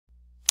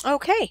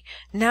Okay,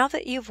 now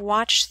that you've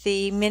watched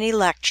the mini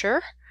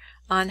lecture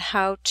on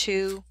how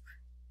to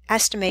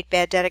estimate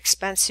bad debt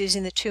expense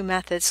using the two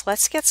methods,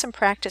 let's get some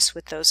practice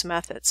with those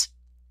methods.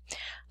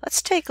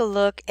 Let's take a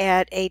look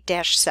at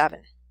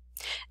 8-7.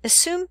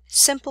 Assume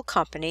Simple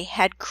Company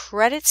had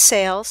credit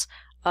sales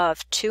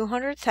of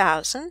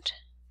 $200,000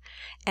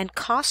 and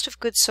cost of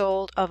goods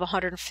sold of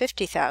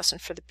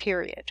 $150,000 for the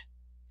period.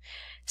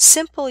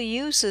 Simple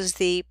uses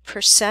the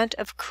percent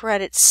of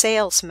credit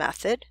sales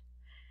method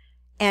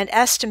and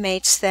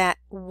estimates that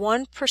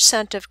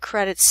 1% of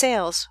credit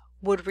sales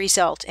would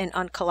result in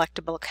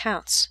uncollectible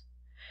accounts.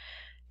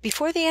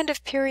 Before the end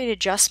of period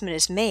adjustment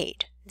is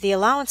made, the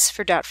allowance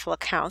for doubtful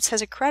accounts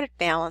has a credit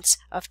balance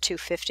of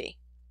 $250.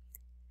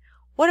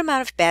 What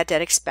amount of bad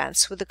debt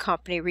expense would the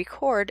company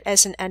record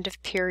as an end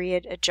of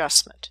period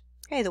adjustment?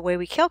 Okay, the way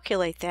we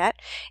calculate that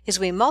is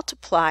we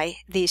multiply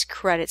these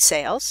credit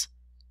sales,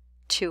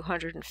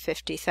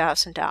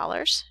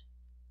 $250,000,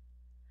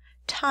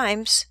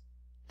 times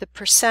the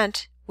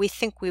percent we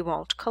think we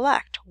won't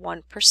collect,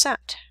 1%,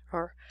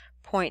 or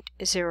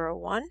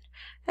 0.01,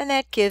 and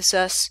that gives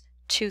us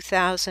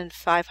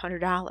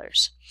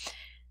 $2,500.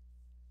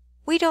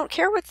 We don't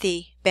care what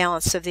the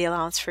balance of the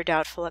allowance for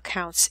doubtful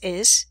accounts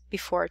is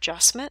before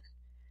adjustment.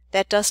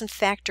 That doesn't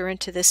factor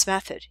into this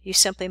method. You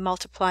simply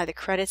multiply the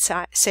credit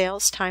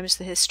sales times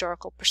the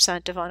historical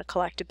percent of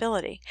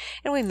uncollectability,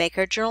 and we make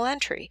our journal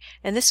entry.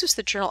 And this was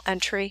the journal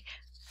entry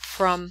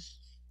from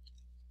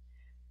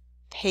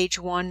page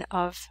 1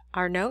 of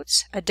our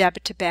notes: a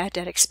debit to bad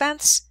debt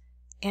expense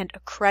and a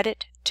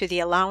credit to the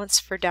allowance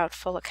for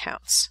doubtful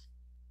accounts.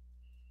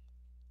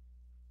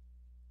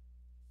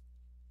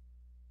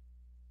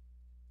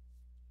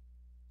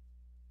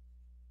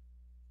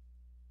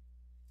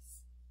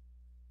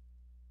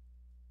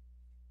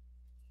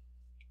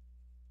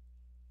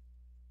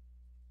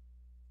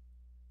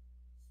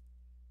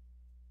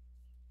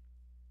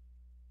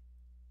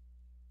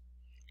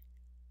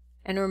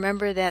 And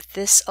remember that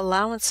this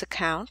allowance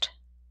account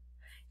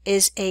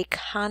is a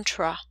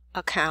contra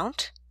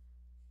account,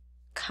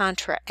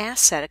 contra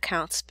asset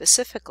account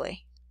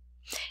specifically.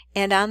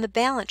 And on the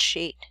balance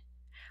sheet,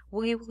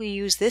 we will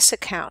use this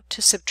account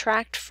to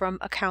subtract from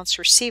accounts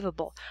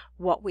receivable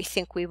what we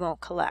think we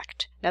won't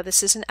collect. Now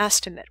this is an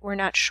estimate. We're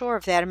not sure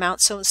of that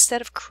amount, so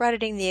instead of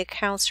crediting the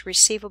accounts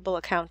receivable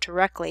account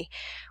directly,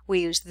 we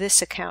use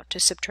this account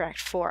to subtract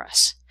for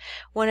us.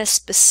 When a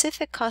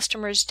specific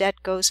customer's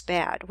debt goes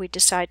bad, we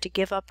decide to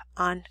give up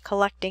on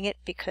collecting it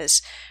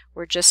because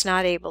we're just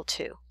not able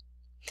to.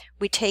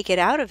 We take it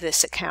out of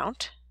this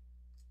account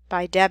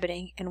by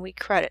debiting, and we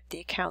credit the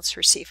accounts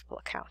receivable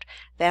account.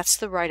 That's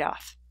the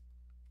write-off.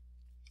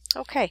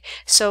 Okay,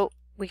 so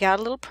we got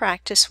a little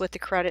practice with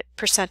the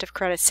percent of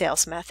credit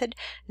sales method.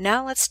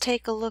 Now let's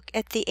take a look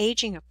at the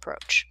aging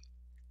approach.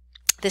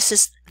 This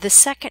is the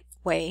second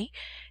way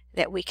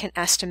that we can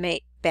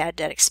estimate bad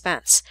debt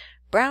expense.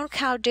 Brown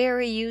Cow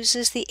Dairy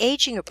uses the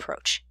aging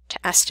approach to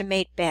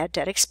estimate bad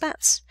debt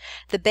expense.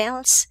 The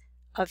balance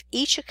of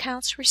each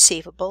accounts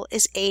receivable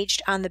is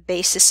aged on the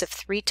basis of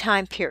 3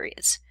 time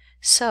periods.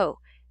 So,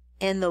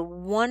 in the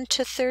 1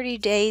 to 30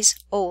 days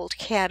old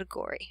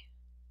category,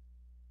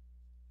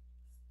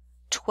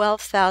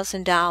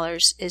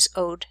 $12,000 is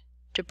owed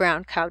to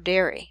Brown Cow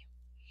Dairy.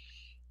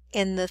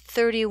 In the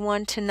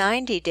 31 to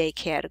 90 day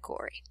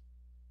category,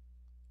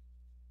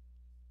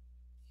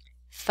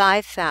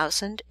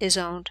 $5,000 is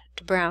owed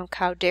to Brown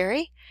Cow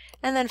Dairy.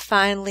 And then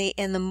finally,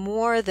 in the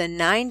more than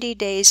 90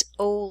 days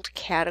old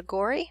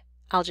category,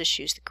 I'll just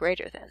use the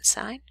greater than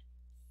sign,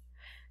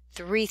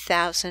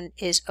 $3,000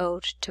 is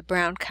owed to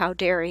Brown Cow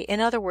Dairy.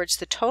 In other words,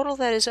 the total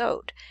that is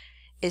owed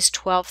is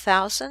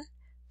 $12,000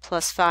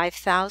 plus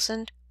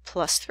 $5,000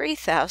 plus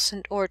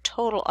 $3,000, or a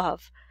total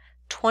of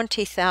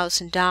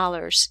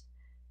 $20,000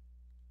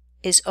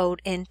 is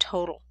owed in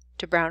total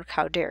to Brown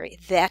Cow Dairy.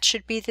 That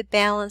should be the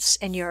balance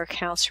in your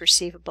accounts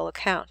receivable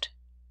account.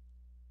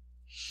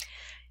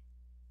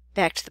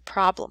 Back to the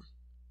problem.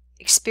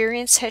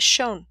 Experience has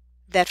shown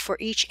that for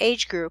each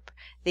age group,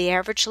 the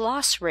average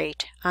loss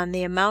rate on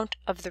the amount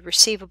of the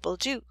receivable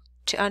due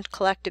to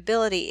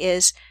uncollectability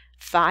is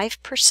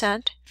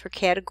 5% for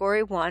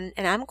category 1,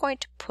 and I'm going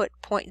to put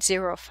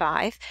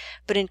 0.05,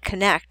 but in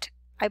Connect,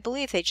 I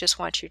believe they just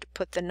want you to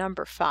put the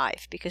number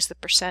 5 because the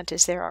percent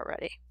is there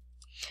already.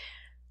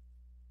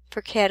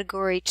 For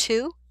category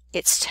 2,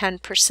 it's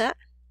 10%,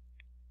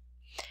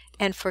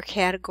 and for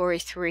category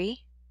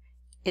 3,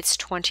 it's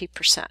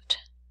 20%.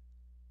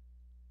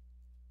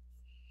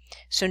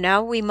 So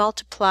now we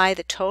multiply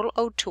the total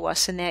owed to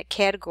us in that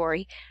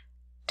category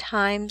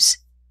times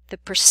the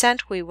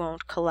percent we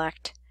won't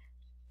collect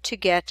to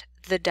get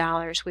the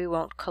dollars we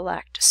won't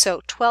collect.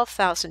 So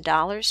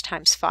 $12,000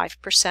 times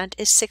 5%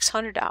 is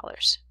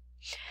 $600.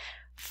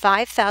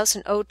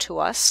 $5,000 owed to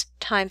us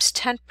times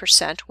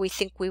 10% we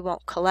think we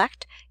won't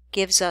collect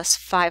gives us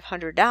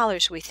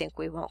 $500 we think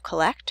we won't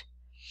collect.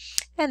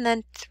 And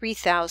then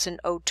 $3,000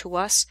 owed to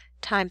us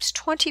times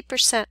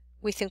 20%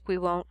 we think we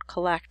won't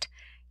collect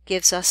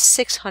gives us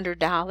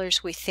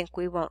 $600 we think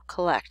we won't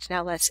collect.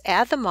 Now let's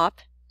add them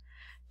up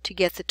to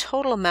get the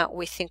total amount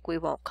we think we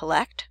won't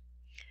collect.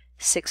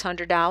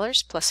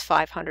 $600 plus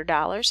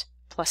 $500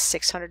 plus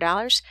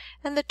 $600,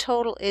 and the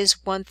total is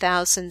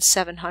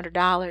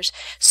 $1,700.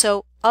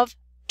 So of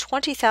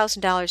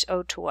 $20,000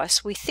 owed to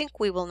us, we think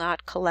we will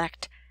not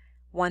collect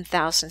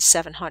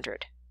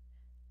 $1,700.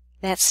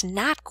 That's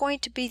not going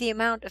to be the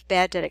amount of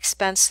bad debt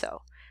expense,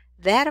 though.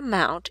 That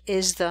amount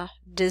is the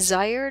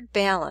desired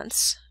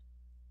balance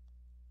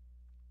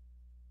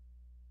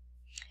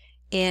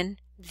in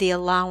the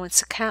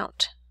allowance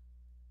account.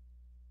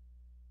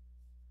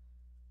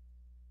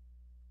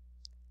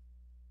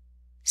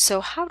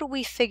 So how do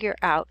we figure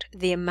out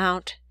the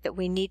amount that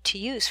we need to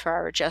use for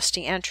our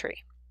adjusting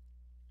entry?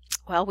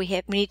 Well,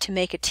 we need to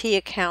make a T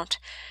account.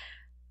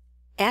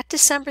 At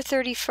December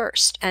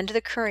 31st, end of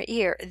the current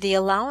year, the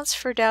allowance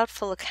for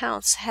doubtful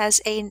accounts has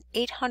an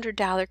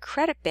 $800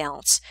 credit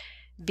balance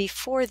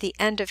before the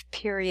end of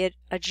period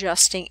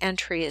adjusting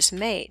entry is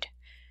made.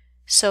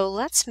 So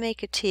let's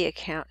make a T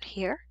account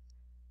here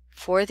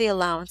for the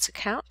allowance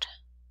account,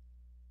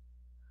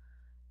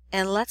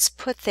 and let's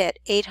put that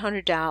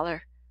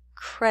 $800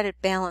 credit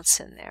balance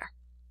in there.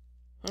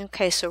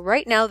 Okay, so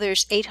right now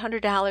there's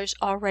 $800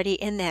 already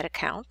in that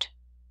account,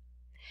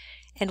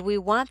 and we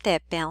want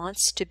that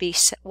balance to be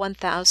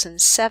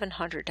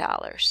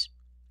 $1,700.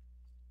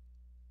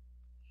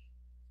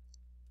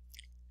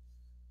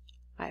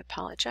 I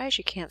apologize,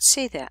 you can't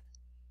see that.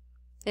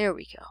 There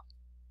we go.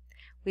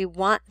 We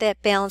want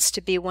that balance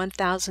to be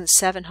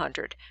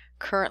 $1,700.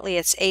 Currently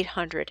it's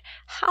 $800.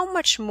 How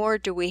much more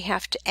do we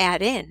have to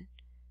add in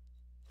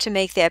to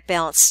make that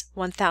balance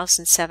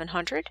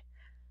 $1,700?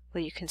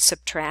 Well, you can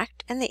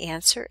subtract, and the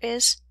answer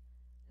is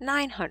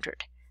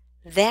 $900.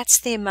 That's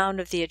the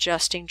amount of the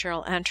adjusting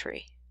journal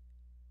entry.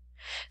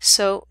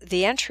 So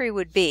the entry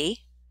would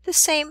be the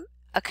same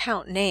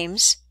account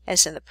names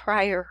as in the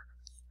prior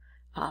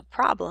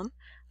problem: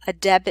 a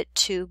debit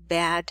to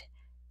bad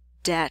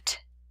debt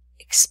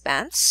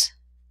expense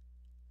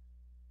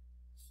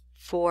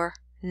for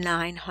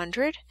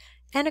 $900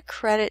 and a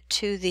credit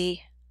to the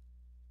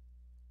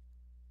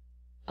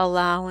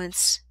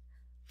allowance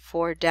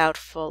for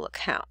doubtful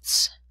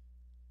accounts.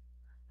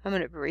 I'm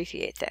going to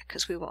abbreviate that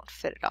because we won't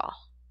fit it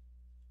all.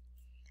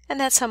 And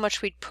that's how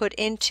much we'd put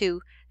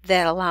into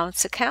that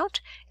allowance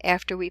account.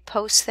 After we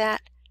post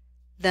that,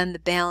 then the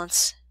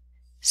balance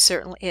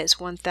certainly is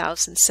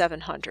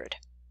 $1,700.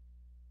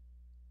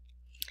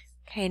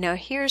 Okay, now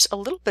here's a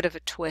little bit of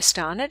a twist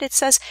on it. It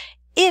says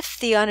if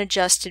the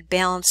unadjusted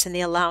balance in the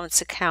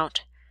allowance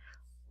account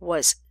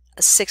was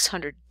a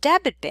 $600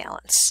 debit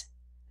balance,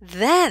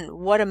 then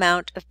what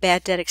amount of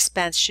bad debt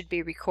expense should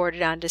be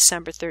recorded on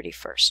December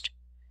 31st?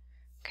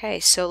 Okay,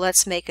 so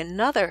let's make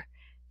another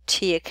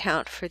T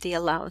account for the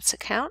allowance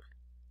account.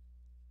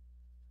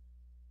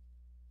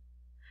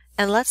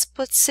 And let's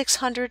put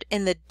 $600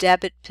 in the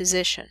debit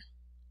position.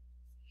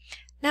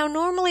 Now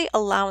normally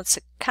allowance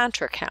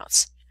contra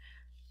accounts,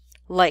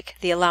 like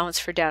the allowance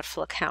for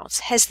doubtful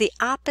accounts, has the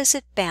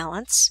opposite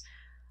balance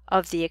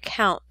of the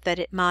account that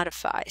it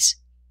modifies.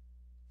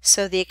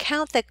 So the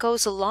account that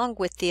goes along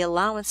with the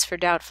allowance for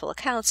doubtful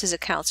accounts is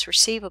accounts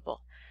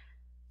receivable.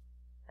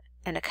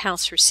 And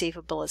accounts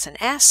receivable is an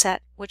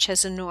asset which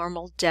has a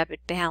normal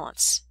debit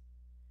balance.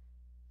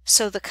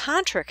 So the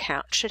contra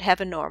account should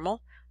have a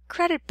normal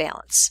credit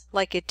balance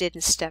like it did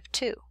in step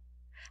 2.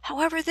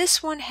 However,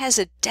 this one has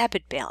a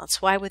debit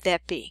balance. Why would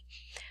that be?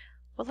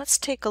 Well, let's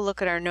take a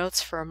look at our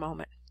notes for a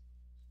moment.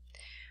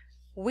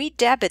 We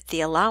debit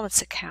the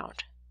allowance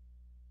account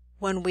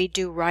when we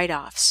do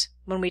write-offs,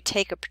 when we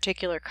take a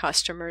particular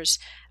customer's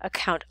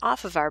account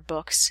off of our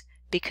books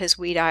because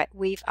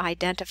we've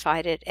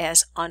identified it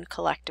as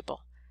uncollectible.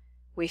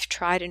 We've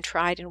tried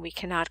and we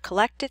cannot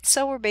collect it,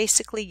 so we're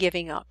basically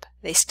giving up.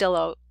 They still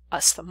owe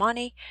us the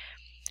money,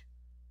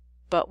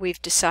 but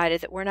we've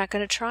decided that we're not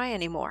going to try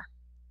anymore.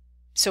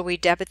 So we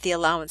debit the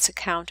allowance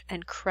account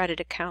and credit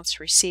accounts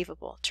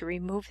receivable to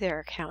remove their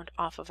account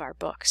off of our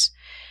books.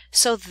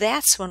 So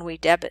that's when we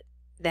debit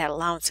that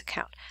allowance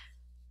account.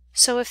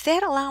 So if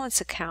that allowance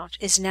account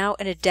is now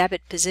in a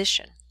debit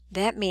position,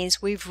 that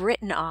means we've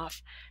written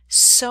off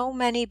so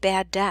many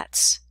bad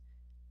debts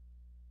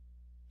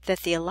that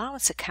the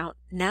allowance account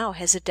now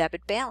has a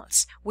debit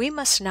balance. We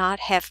must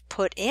not have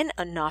put in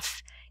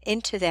enough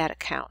into that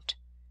account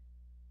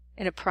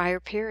in a prior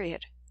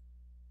period.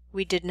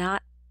 We did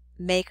not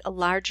make a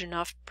large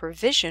enough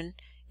provision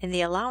in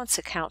the allowance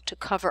account to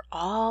cover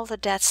all the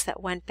debts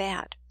that went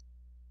bad.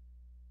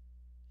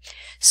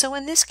 So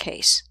in this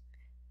case,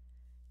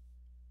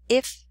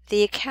 if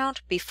the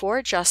account before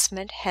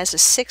adjustment has a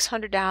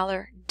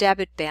 $600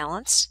 debit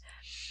balance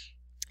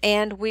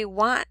and we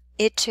want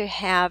it to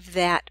have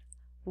that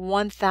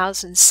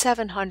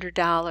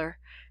 $1,700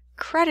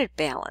 credit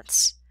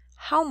balance,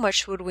 how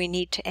much would we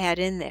need to add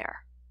in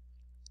there?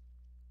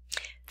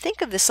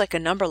 Think of this like a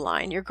number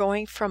line. You're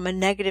going from a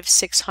negative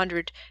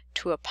 600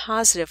 to a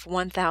positive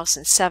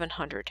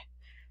 1,700.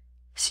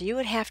 So you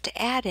would have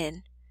to add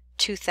in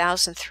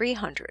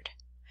 2,300.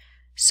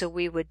 So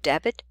we would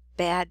debit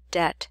bad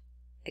debt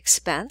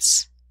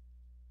expense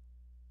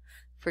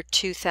for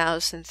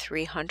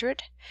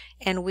 2,300,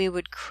 and we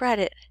would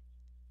credit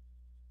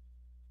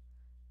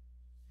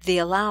the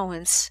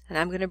allowance, and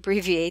I'm going to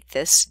abbreviate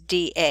this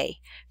DA,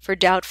 for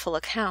doubtful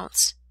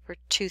accounts for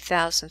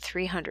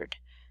 2,300.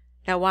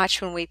 Now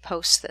watch when we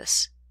post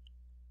this.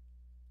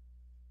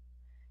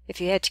 If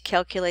you had to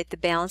calculate the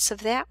balance of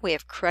that, we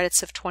have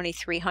credits of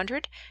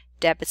 2,300,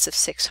 debits of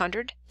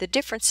 600. The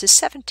difference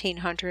is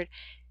 1,700,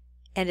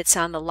 and it's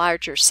on the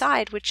larger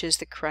side, which is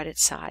the credit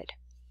side.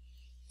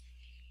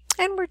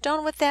 And we're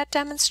done with that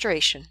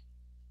demonstration.